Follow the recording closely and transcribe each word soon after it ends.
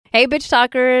Hey, Bitch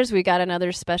Talkers, we got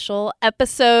another special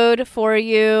episode for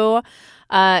you.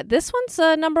 This one's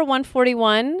number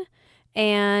 141,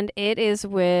 and it is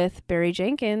with Barry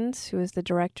Jenkins, who is the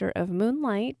director of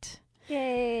Moonlight.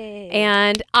 Yay.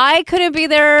 And I couldn't be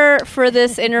there for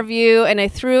this interview, and I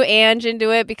threw Ange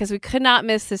into it because we could not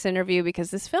miss this interview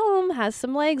because this film has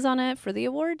some legs on it for the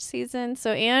awards season.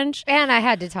 So, Ange... And I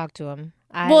had to talk to him.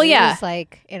 It was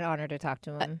like an honor to talk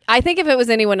to him. I think if it was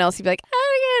anyone else, you'd be like,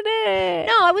 I get it.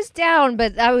 No, I was down,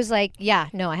 but I was like, yeah,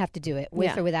 no, I have to do it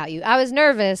with or without you. I was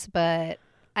nervous, but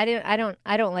I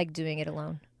don't like doing it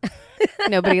alone.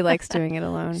 Nobody likes doing it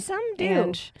alone. Some do.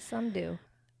 Ange. Some do.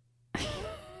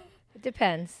 It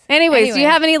depends. Anyways, do you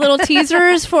have any little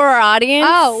teasers for our audience?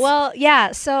 Oh, well,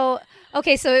 yeah. So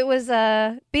it was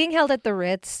being held at the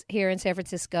Ritz here in San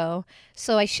Francisco.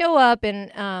 So I show up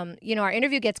and, our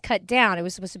interview gets cut down. It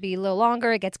was supposed to be a little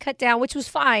longer. It gets cut down, which was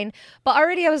fine. But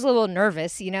already I was a little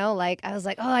nervous, like I was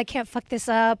like, oh, I can't fuck this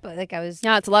up. Like I was.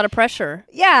 Yeah, it's a lot of pressure.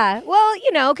 Yeah.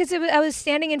 Well, because I was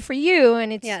standing in for you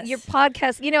and it's your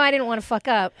podcast. I didn't want to fuck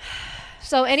up.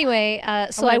 So anyway, I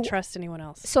wouldn't trust anyone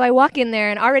else. So I walk in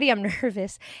there and already I'm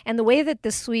nervous. And the way that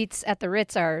the suites at the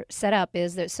Ritz are set up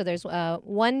is there's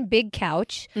one big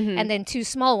couch and then two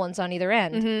small ones on either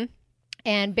end. Mm-hmm.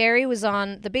 And Barry was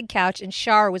on the big couch and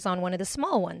Shar was on one of the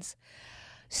small ones.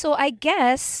 So I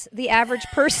guess the average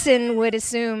person would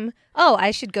assume, oh, I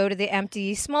should go to the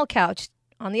empty small couch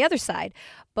on the other side.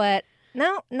 But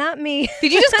no, not me.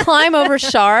 Did you just climb over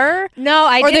Shar? No,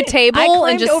 I didn't. Or the table? I climbed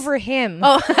and just over him.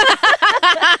 Oh.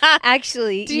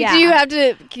 Actually, do you have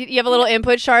a little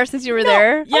input, Shar, since you were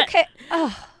there? Yeah. Okay.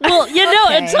 Oh. Well,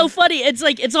 it's so funny. It's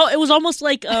like it was almost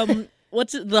like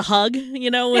what's it? The hug, with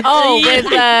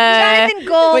Jonathan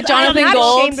Gold. With Jonathan I'm Gold.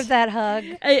 not ashamed of that hug.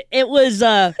 It was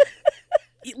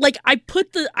like I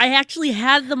actually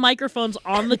had the microphones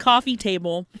on the coffee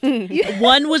table.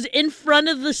 One was in front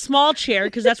of the small chair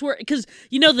because the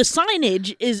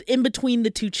signage is in between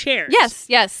the two chairs.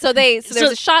 Yes. So there's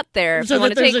a shot there. So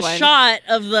that there's a shot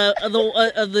of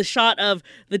the shot of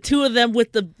the two of them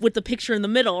with the picture in the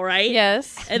middle, right?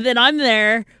 Yes. And then I'm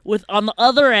there on the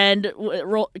other end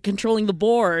controlling the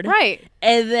board, right?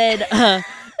 And then.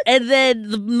 And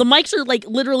then the mics are like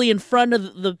literally in front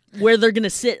of where they're gonna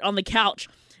sit on the couch.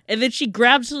 And then she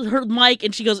grabs her mic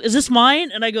and she goes, "Is this mine?"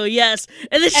 And I go, "Yes."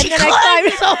 And then she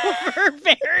climbs over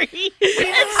Barry and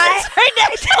sits right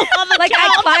next to him on the couch.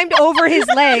 I climbed over his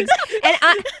legs, and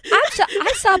I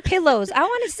saw pillows. I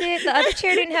want to sit. The other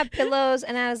chair didn't have pillows,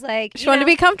 and I was like, she wanted to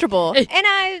be comfortable. And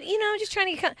I, just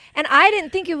trying to get. And I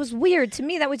didn't think it was weird. To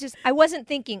me, that was just. I wasn't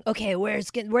thinking, okay, where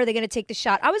are they going to take the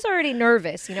shot? I was already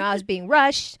nervous. I was being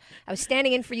rushed. I was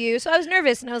standing in for you, so I was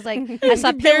nervous, and I was like, I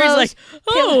saw pillows. Barry's like,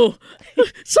 oh.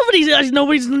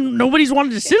 Nobody's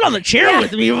wanted to sit on the chair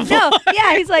with me before. No,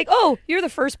 yeah, he's like, oh, you're the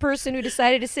first person who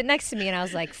decided to sit next to me. And I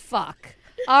was like, fuck.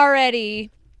 It's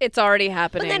already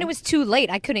happening. But then it was too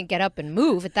late. I couldn't get up and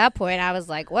move at that point. I was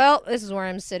like, well, this is where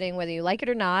I'm sitting, whether you like it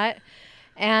or not.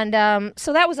 And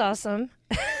so that was awesome.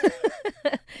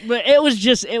 But it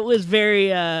was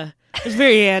very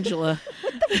Angela.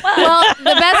 Well, the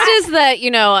best is that,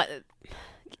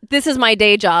 this is my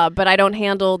day job, but I don't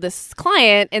handle this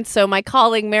client. And so my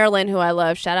colleague, Marilyn, who I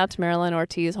love, shout out to Marilyn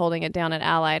Ortiz, holding it down at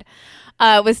Allied,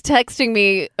 was texting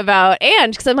me about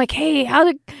Ange because I'm like, hey,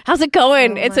 how's it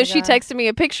going? And so she texted me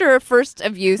a picture first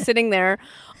of you sitting there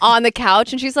on the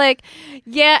couch, and she's like,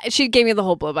 yeah, she gave me the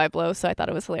whole blow-by-blow, so I thought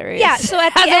it was hilarious. Yeah, so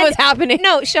at the as end, it was happening.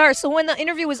 No, sure. So when the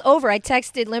interview was over, I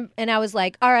texted Lim, and I was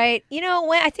like, all right,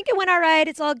 I think it went all right.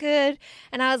 It's all good.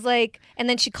 And I was like, and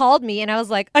then she called me, and I was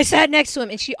like, I sat next to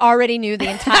him, and she already knew the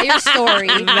entire story.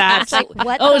 That's like,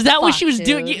 what? Oh, is that what she was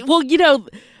dude? doing? Well,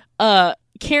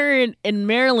 Karen and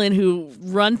Marilyn, who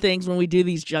run things when we do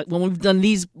these when we've done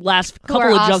these last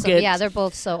couple of awesome. junkets, yeah, they're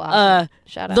both so awesome.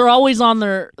 Shout out. They're always on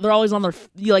their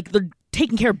they're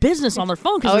taking care of business on their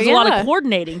phone because there's a lot of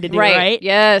coordinating to do, right?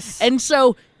 Yes. And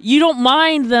so you don't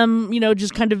mind them,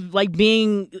 just kind of like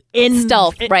being in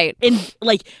stealth, right?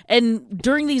 And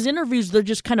during these interviews, they're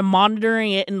just kind of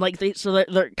monitoring it, and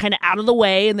they're kind of out of the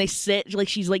way, and they sit like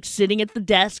she's like sitting at the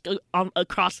desk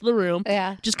across the room,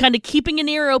 just kind of keeping an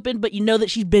ear open, but that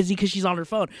she's busy because she's on her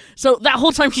phone. So that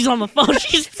whole time she's on the phone,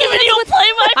 she's giving you a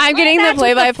play-by-play. I'm getting the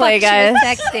play-by-play, guys.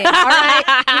 Texting. All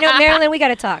right, Marilyn, we got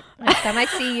to talk. Next time I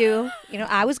see you,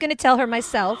 I was going to tell her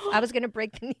myself. I was going to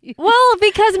break the news. Well,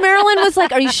 because Marilyn was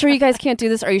like, are you sure you guys can't do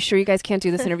this? Are you sure you guys can't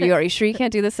do this interview? Are you sure you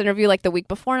can't do this interview like the week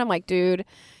before? And I'm like, dude,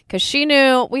 because she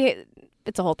knew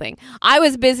it's a whole thing. I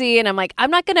was busy and I'm like, I'm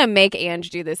not going to make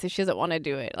Ange do this if she doesn't want to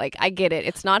do it. Like, I get it.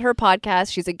 It's not her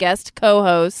podcast. She's a guest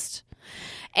co-host.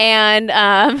 And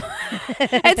and so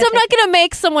I'm not going to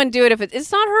make someone do it if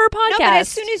it's not her podcast. No, but as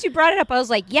soon as you brought it up, I was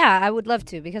like, yeah, I would love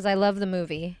to because I love the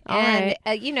movie. And,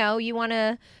 you know, you want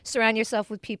to surround yourself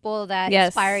with people that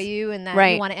inspire you and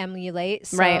that you want to emulate.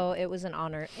 So it was an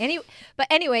honor. But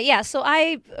anyway, yeah, so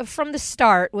I, from the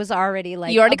start, was already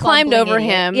like, you already climbed over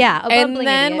him. Yeah, and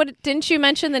then didn't you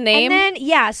mention the name? And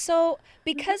then, so...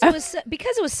 Because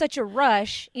it was such a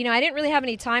rush, you know, I didn't really have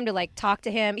any time to like talk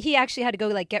to him. He actually had to go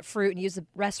like get fruit and use the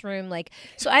restroom, like,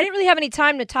 so I didn't really have any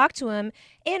time to talk to him.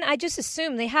 And I just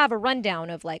assumed they have a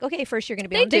rundown of like, okay, first you're going to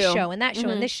be on this show and that show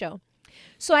and this show.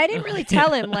 So I didn't really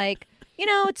tell him like, you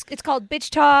know, it's called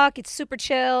Bitch Talk. It's super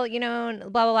chill, you know, and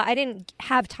blah, blah, blah. I didn't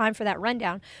have time for that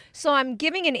rundown. So I'm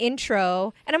giving an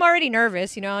intro, and I'm already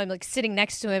nervous, you know. I'm, like, sitting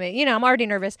next to him, and, you know, I'm already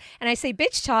nervous. And I say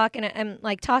Bitch Talk, and I'm,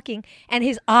 like, talking, and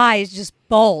his eyes just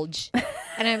bulge.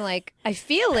 And I'm like, I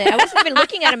feel it. I wasn't even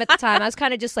looking at him at the time. I was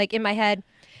kind of just, like, in my head.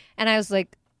 And I was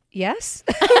like, yes?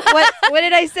 What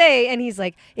did I say? And he's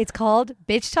like, it's called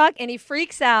Bitch Talk. And he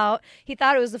freaks out. He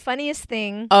thought it was the funniest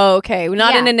thing. Oh, okay.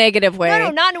 Not in a negative way.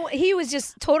 No, not in a, he was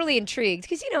just totally intrigued.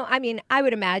 Because, you know, I mean, I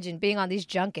would imagine being on these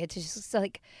junkets is just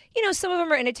like, you know, some of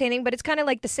them are entertaining, but it's kind of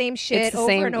like the same shit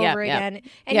over and over again.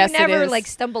 And you never like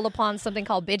stumble upon something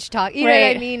called Bitch Talk. You know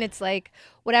what I mean? It's like,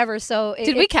 whatever. So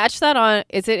did we catch that on?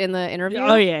 Is it in the interview?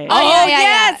 Oh yeah. Oh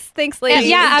yes. Thanks, lady.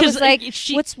 Yeah, I was like,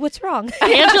 what's wrong?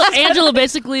 Angela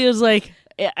basically was like,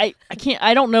 I can't.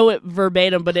 I don't know it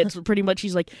verbatim, but it's pretty much.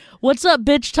 She's like, "What's up,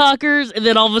 bitch talkers?" And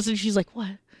then all of a sudden, she's like, "What?"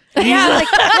 Yeah,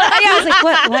 I was like,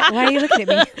 what? Why are you looking at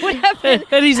me? What happened?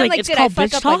 And he's like, it's did called I fuck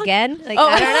Bitch up Talk? again? Like,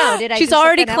 I don't know. Did I? She's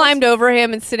already climbed over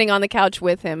him and sitting on the couch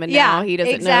with him, and now he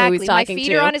doesn't know who he's talking to. My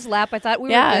feet are on his lap. I thought we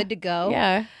were good to go.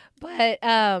 Yeah. But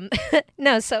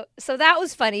no, so that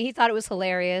was funny. He thought it was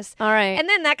hilarious. All right. And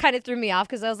then that kind of threw me off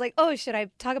because I was like, oh, should I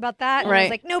talk about that? And I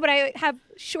was like, no, but I have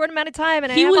a short amount of time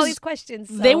and I have all these questions.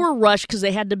 So. They were rushed because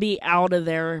they had to be out of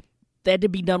there. They had to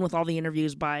be done with all the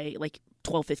interviews by like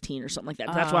 12:15 or something like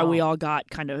that. That's why we all got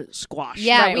kind of squashed.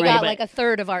 Yeah, we got like a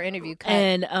third of our interview cut.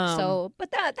 And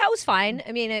but that was fine.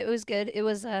 I mean, it was good. It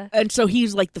was and so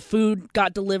he's like, the food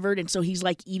got delivered, and so he's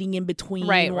like eating in between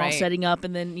while setting up,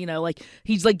 and then, you know, like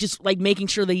he's like just like making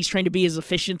sure that he's trying to be as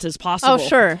efficient as possible. Oh,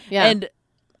 sure. Yeah. And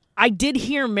I did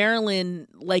hear Marilyn,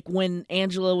 like, when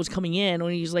Angela was coming in,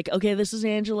 when he's like, okay, this is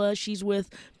Angela, she's with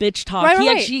Bitch Talk. He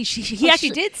actually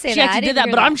did say she that. actually did that,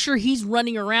 but I'm sure he's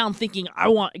running around thinking,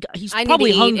 he's I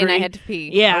probably need to hungry. Eat and I had to pee.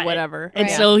 Yeah. Or whatever. And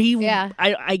so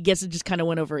I guess it just kind of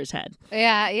went over his head.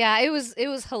 Yeah, it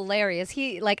was hilarious.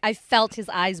 I felt his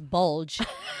eyes bulge.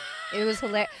 It was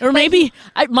hilarious. Or maybe,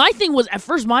 my thing was, at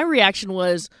first my reaction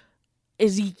was,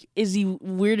 is he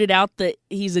weirded out that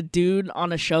he's a dude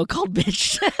on a show called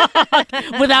Bitch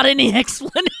Talk without any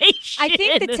explanation? I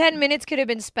think the 10 minutes could have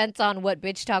been spent on what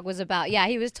Bitch Talk was about. Yeah,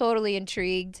 he was totally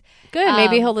intrigued. Good.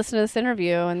 Maybe he'll listen to this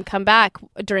interview and come back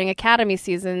during Academy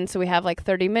season, so we have like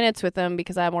 30 minutes with him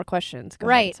because I have more questions. Go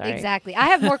ahead, sorry. Exactly. I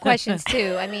have more questions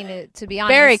too. I mean, to be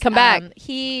honest. Barry, come back. But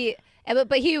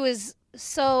he was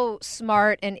so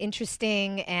smart and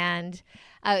interesting, and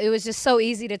it was just so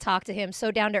easy to talk to him,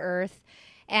 so down to earth.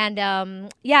 And I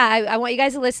want you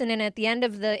guys to listen. And at the end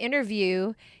of the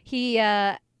interview, he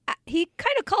kind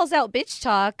of calls out Bitch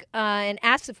Talk and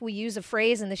asks if we use a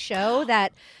phrase in the show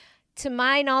that, to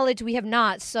my knowledge, we have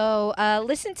not. So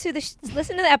listen to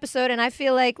the episode, and I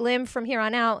feel like, Lim, from here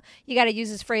on out, you got to use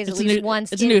this phrase at least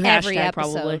once in every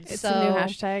episode. Probably. It's a new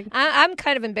hashtag. I'm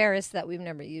kind of embarrassed that we've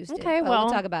never used it. Okay, well,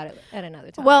 we'll talk about it at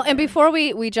another time. Well, and before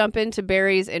we jump into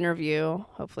Barry's interview,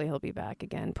 hopefully he'll be back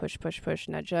again. Push,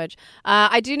 not judge.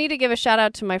 I do need to give a shout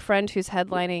out to my friend who's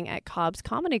headlining at Cobb's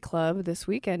Comedy Club this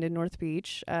weekend in North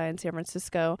Beach in San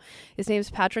Francisco. His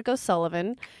name's Patrick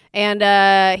O'Sullivan,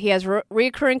 and he has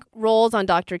recurring roles on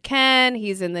Dr. Ken.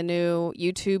 He's in the new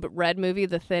YouTube Red movie,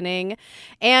 The Thinning.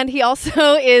 And he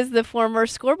also is the former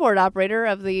scoreboard operator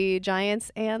of the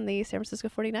Giants and the San Francisco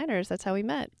 49ers. That's how we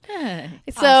met.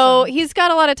 So awesome. He's got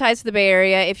a lot of ties to the Bay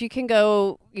Area. If you can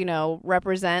go,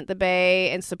 represent the Bay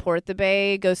and support the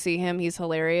Bay, go see him. He's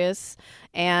hilarious.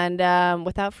 And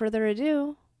without further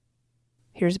ado,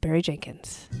 here's Barry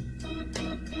Jenkins.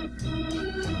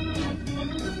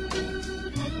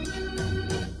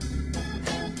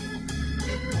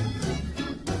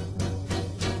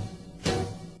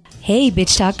 Hey,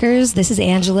 Bitch Talkers, this is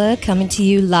Angela coming to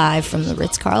you live from the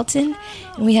Ritz-Carlton,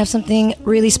 and we have something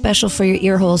really special for your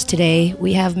ear holes today.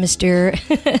 We have Mr.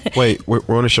 Wait, we're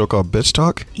on a show called Bitch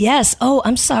Talk? Yes. Oh,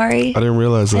 I'm sorry. I didn't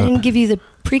realize that. I didn't give you the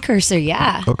precursor,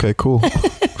 yeah. Okay, cool.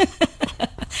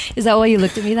 Is that why you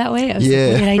looked at me that way? I was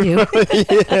like, what did I do?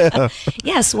 Yeah.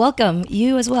 Yes, welcome.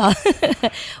 You as well.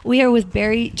 We are with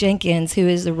Barry Jenkins, who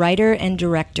is the writer and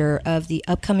director of the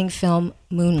upcoming film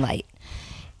Moonlight.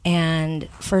 And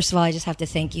first of all, I just have to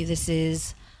thank you. This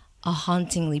is a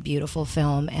hauntingly beautiful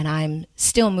film, and I'm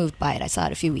still moved by it. I saw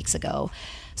it a few weeks ago.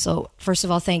 So first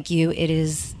of all, thank you. It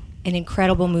is an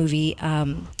incredible movie.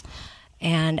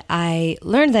 And I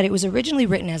learned that it was originally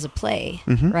written as a play,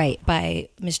 right, by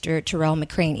Mr. Terrell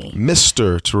McCraney.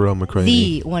 Mr. Terrell McCraney.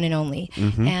 The one and only.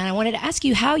 And I wanted to ask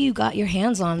you how you got your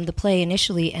hands on the play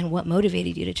initially and what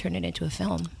motivated you to turn it into a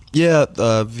film. Yeah,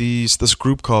 this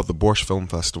group called the Borscht Film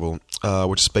Festival,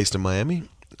 which is based in Miami.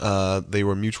 They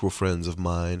were mutual friends of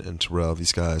mine and Terrell,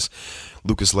 these guys,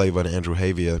 Lucas Leyva and Andrew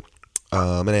Havia.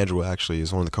 And Andrew actually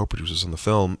is one of the co-producers on the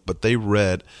film, but they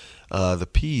read the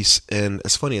piece, and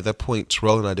it's funny, at that point,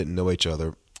 Terrell and I didn't know each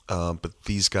other, but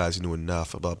these guys knew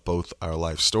enough about both our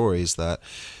life stories that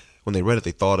when they read it,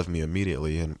 they thought of me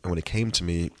immediately, and when it came to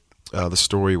me, the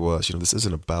story was, this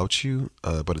isn't about you,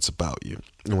 but it's about you.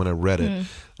 And when I read it,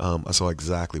 I saw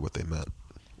exactly what they meant.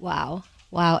 Wow.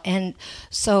 And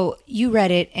so you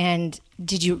read it, and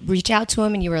did you reach out to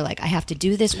him and you were like, I have to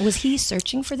do this? Was he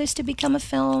searching for this to become a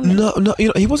film? No,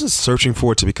 he wasn't searching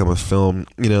for it to become a film.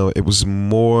 It was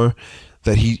more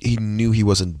that he knew he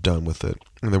wasn't done with it,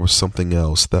 and there was something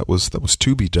else that was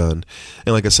to be done.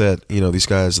 And like I said, these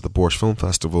guys at the Borscht Film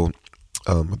Festival,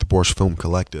 with the Borscht Film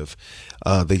Collective,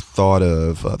 they thought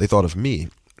of me.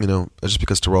 Just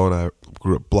because Terrell and I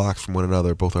grew up blocked from one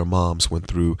another, both our moms went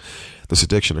through this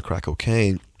addiction to crack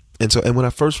cocaine. And when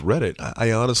I first read it,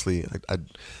 I honestly,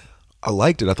 I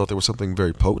liked it. I thought there was something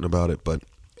very potent about it, but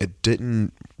it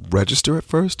didn't register at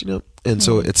first, And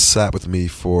so it sat with me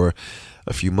for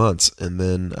a few months, and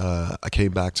then I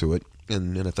came back to it,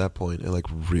 and at that point, it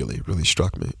really, really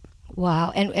struck me.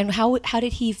 Wow. And how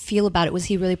did he feel about it? Was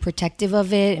he really protective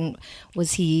of it? And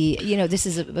was he, this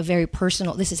is a very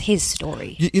personal, this is his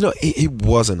story. He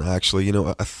wasn't actually.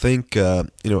 I think, I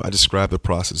described the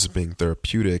process as being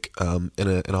therapeutic, and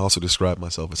I also described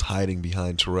myself as hiding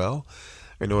behind Terrell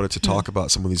in order to talk about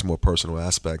some of these more personal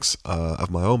aspects of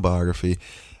my own biography.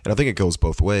 And I think it goes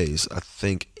both ways. I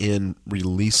think in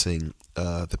releasing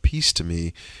the piece to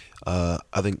me,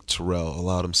 I think Terrell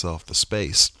allowed himself the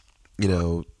space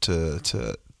to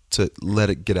let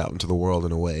it get out into the world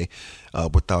in a way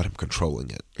without him controlling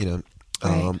it,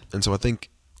 Right. And so I think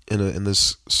in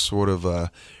this sort of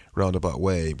roundabout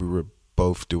way, we were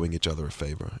both doing each other a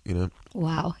favor,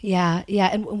 Wow. Yeah.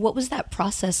 And what was that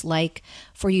process like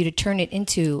for you to turn it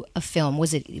into a film?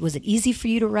 Was it easy for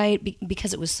you to write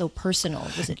because it was so personal?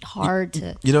 Was it hard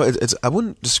to? It's I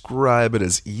wouldn't describe it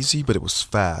as easy, but it was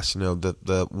fast.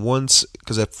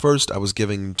 Because at first I was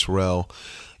giving Terrell.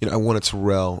 I wanted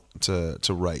Terrell to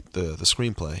write the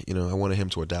screenplay. I wanted him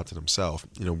to adapt it himself,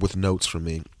 with notes from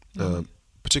me,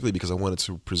 particularly because I wanted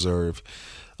to preserve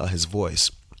his voice.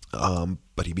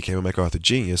 But he became a MacArthur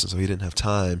genius, and so he didn't have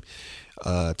time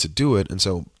to do it.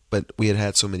 But we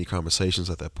had so many conversations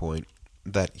at that point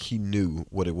that he knew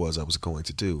what it was I was going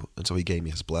to do, and so he gave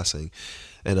me his blessing.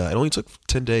 And it only took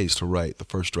 10 days to write the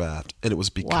first draft, and it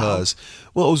was because,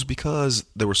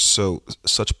 there was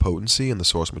such potency in the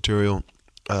source material.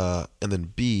 And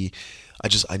then B,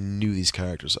 I knew these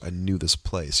characters. I knew this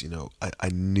place. I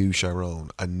knew Chiron.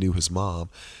 I knew his mom.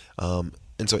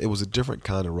 And so it was a different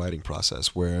kind of writing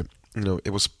process where,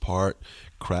 it was part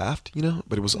craft,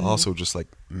 but it was also just like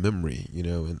memory,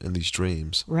 in these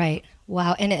dreams. Right.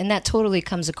 Wow. And that totally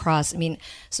comes across. I mean,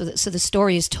 so the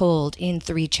story is told in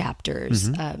 3 chapters,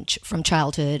 from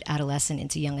childhood, adolescent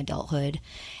into young adulthood.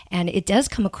 And it does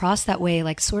come across that way,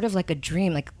 like sort of like a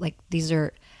dream, like these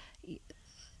are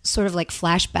sort of like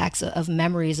flashbacks of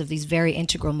memories of these very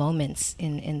integral moments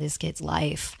in this kid's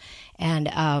life. And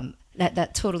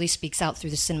that totally speaks out through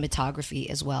the cinematography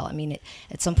as well. I mean,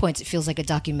 at some points it feels like a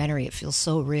documentary. It feels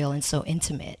so real and so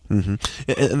intimate. And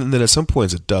then at some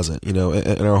points it doesn't,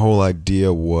 and our whole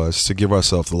idea was to give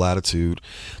ourselves the latitude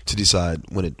to decide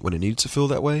when it needs to feel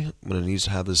that way, when it needs to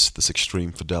have this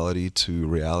extreme fidelity to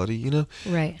reality,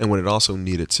 Right. And when it also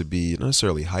needed to be not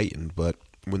necessarily heightened, but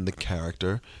when the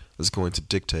character is going to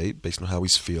dictate based on how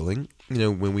he's feeling,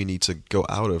 when we need to go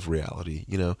out of reality,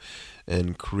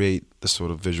 and create the sort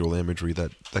of visual imagery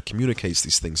that communicates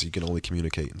these things you can only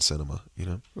communicate in cinema,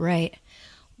 Right.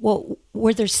 Well,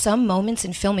 were there some moments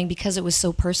in filming, because it was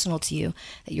so personal to you,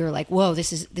 that you were like, whoa,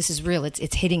 this is real,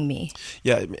 it's hitting me?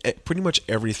 Yeah, pretty much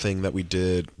everything that we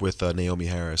did with Naomi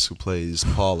Harris, who plays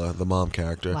Paula, the mom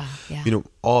character. Wow, yeah.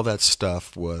 All that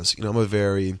stuff was, I'm a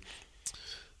very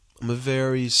I'm a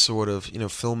very sort of,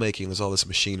 filmmaking, there's all this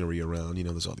machinery around,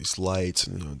 there's all these lights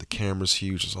and, the camera's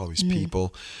huge, there's all these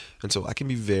people. And so I can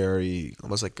be very,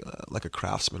 almost like a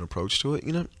craftsman approach to it,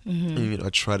 And, I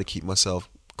try to keep myself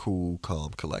cool,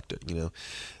 calm, collected,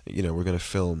 we're going to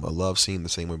film a love scene the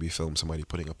same way we film somebody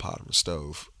putting a pot on the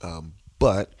stove.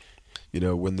 But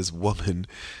when this woman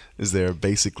is there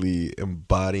basically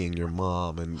embodying your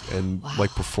mom and wow.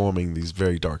 like performing these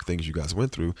very dark things you guys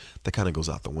went through, that kind of goes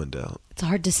out the window. It's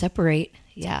hard to separate.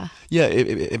 Yeah. Yeah,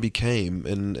 it became,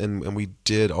 and we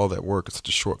did all that work in such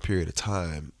a short period of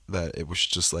time that it was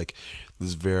just like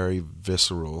this very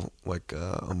visceral, like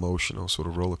emotional sort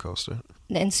of roller coaster.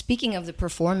 And speaking of the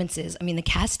performances, I mean, the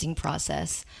casting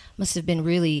process must have been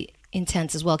really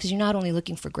intense as well, because you're not only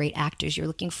looking for great actors, you're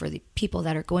looking for the people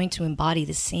that are going to embody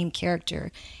the same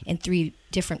character in 3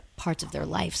 different parts of their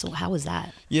life. So how was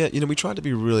that? Yeah, we tried to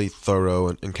be really thorough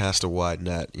and cast a wide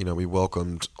net. We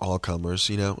welcomed all comers,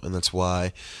 and that's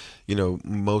why,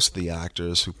 most of the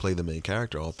actors who play the main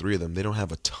character, all 3 of them, they don't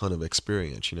have a ton of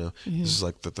experience, This is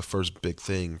like the first big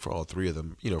thing for all 3 of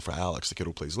them. For Alex, the kid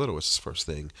who plays Little, it's his first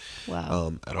thing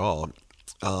at all.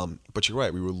 But you're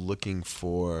right, we were looking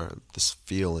for this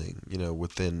feeling,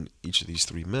 within each of these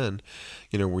 3 men,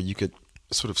 where you could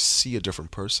sort of see a different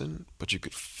person, but you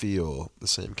could feel the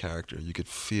same character. You could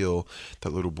feel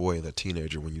that little boy and that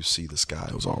teenager when you see this guy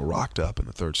who's all rocked up in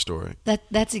the 3rd story.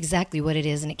 That's exactly what it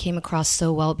is, and it came across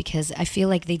so well because I feel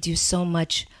like they do so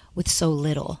much with so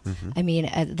little. I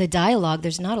mean, the dialogue,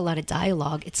 there's not a lot of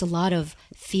dialogue. It's a lot of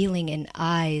feeling and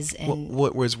eyes. And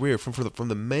what's weird, from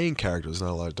the main character, there's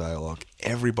not a lot of dialogue.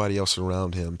 Everybody else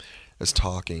around him is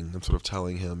talking and sort of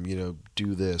telling him,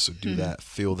 do this or do that,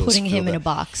 feel this, putting feel him that. in a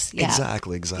box. Yeah.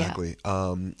 Exactly.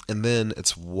 Yeah. And then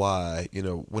it's why,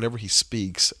 whenever he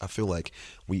speaks, I feel like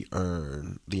we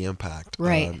earn the impact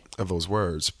of those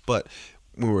words. But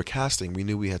when we were casting, we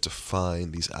knew we had to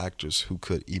find these actors who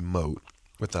could emote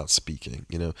without speaking,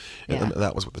 and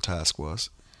that was what the task was.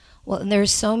 Well, and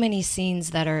there's so many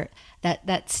scenes that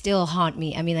still haunt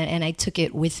me. I mean, and I took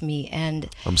it with me. And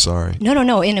I'm sorry.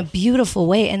 No, in a beautiful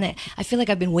way. And I feel like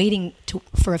I've been waiting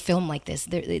for a film like this.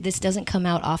 This doesn't come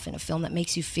out often. A film that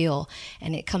makes you feel,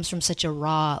 and it comes from such a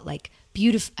raw, like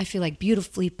beautiful. I feel like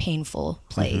beautifully painful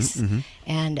place.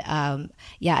 And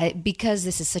because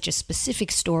this is such a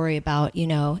specific story about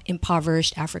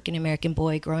impoverished African American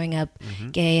boy growing up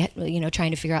gay, trying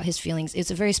to figure out his feelings.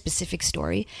 It's a very specific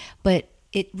story, but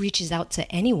it reaches out to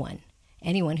anyone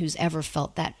who's ever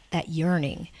felt that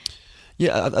yearning.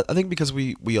 Yeah, I think because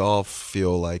we all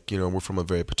feel like, we're from a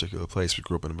very particular place. We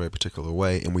grew up in a very particular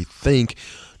way, and we think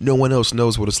no one else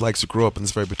knows what it's like to grow up in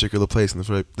this very particular place in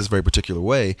this very particular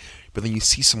way. But then you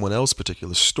see someone else's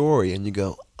particular story, and you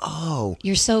go, oh.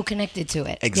 You're so connected to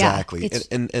it. Exactly. Yeah,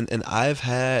 and I've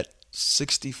had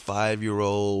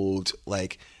 65-year-old,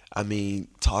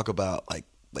 talk about,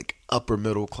 like upper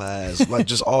middle class, like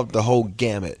just all the whole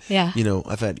gamut. Yeah.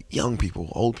 I've had young people,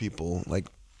 old people, like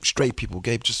straight people,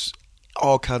 gay, just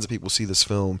all kinds of people see this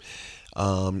film,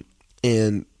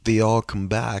 and they all come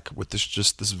back with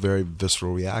this very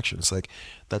visceral reaction. It's like,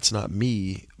 that's not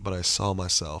me, but I saw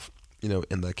myself,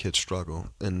 in that kid's struggle.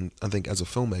 And I think as a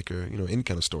filmmaker, any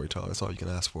kind of storyteller, that's all you can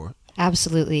ask for.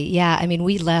 Absolutely. Yeah. I mean,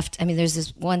 we left. I mean, there's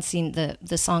this one scene,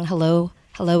 the song Hello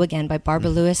Again by Barbara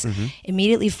Lewis.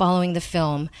 Immediately following the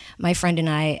film, my friend and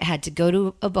I had to go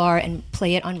to a bar and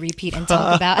play it on repeat and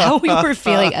talk about how we were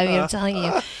feeling. I mean, I'm telling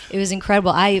you, it was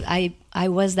incredible. I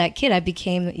was that kid. I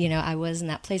became, I was in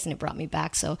that place, and it brought me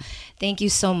back. So thank you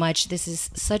so much. This is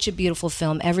such a beautiful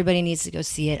film. Everybody needs to go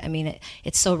see it. I mean,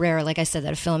 it's so rare, like I said,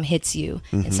 that a film hits you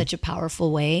in such a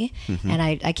powerful way. And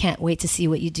I can't wait to see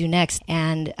what you do next.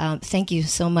 And thank you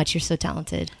so much. You're so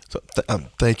talented. So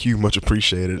thank you. Much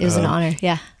appreciated. It was an honor.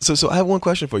 Yeah. So I have one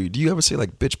question for you. Do you ever say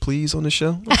like bitch please on the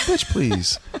show? Like, bitch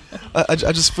please. I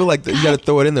just feel like you got to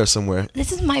throw it in there somewhere.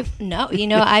 This is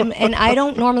I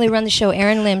don't normally run the show.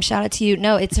 Erin Lim, shout out to you.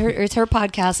 No, it's her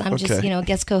podcast. I'm just,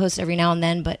 guest co-host every now and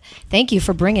then, but thank you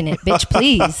for bringing it. Bitch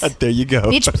please. There you go.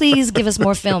 Bitch please give us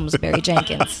more films, Barry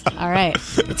Jenkins. All right.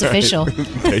 It's official.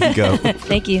 There you go.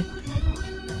 Thank you.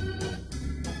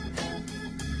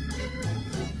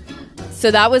 So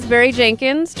that was Barry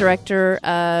Jenkins, director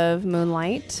of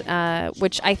Moonlight,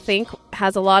 which I think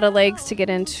has a lot of legs to get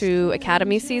into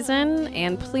Academy season.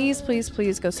 And please, please,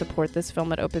 please go support this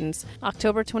film. It opens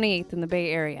October 28th in the Bay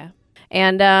Area.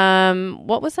 And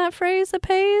what was that phrase that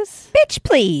pays? Bitch,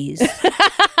 please.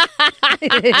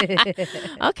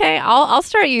 Okay, I'll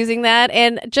start using that.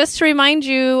 And just to remind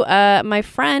you, my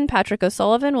friend Patrick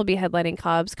O'Sullivan will be headlining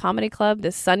Cobb's Comedy Club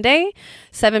this Sunday,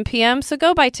 7 p.m. So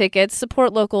go buy tickets,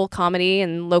 support local comedy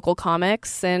and local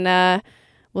comics, and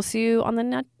We'll see you on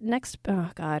the next. Oh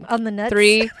God. On the nuts.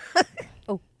 3.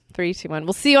 3, 2, 1.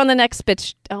 We'll see you on the next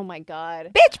bitch. Oh my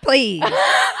God. Bitch, please.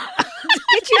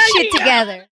 Get your shit together.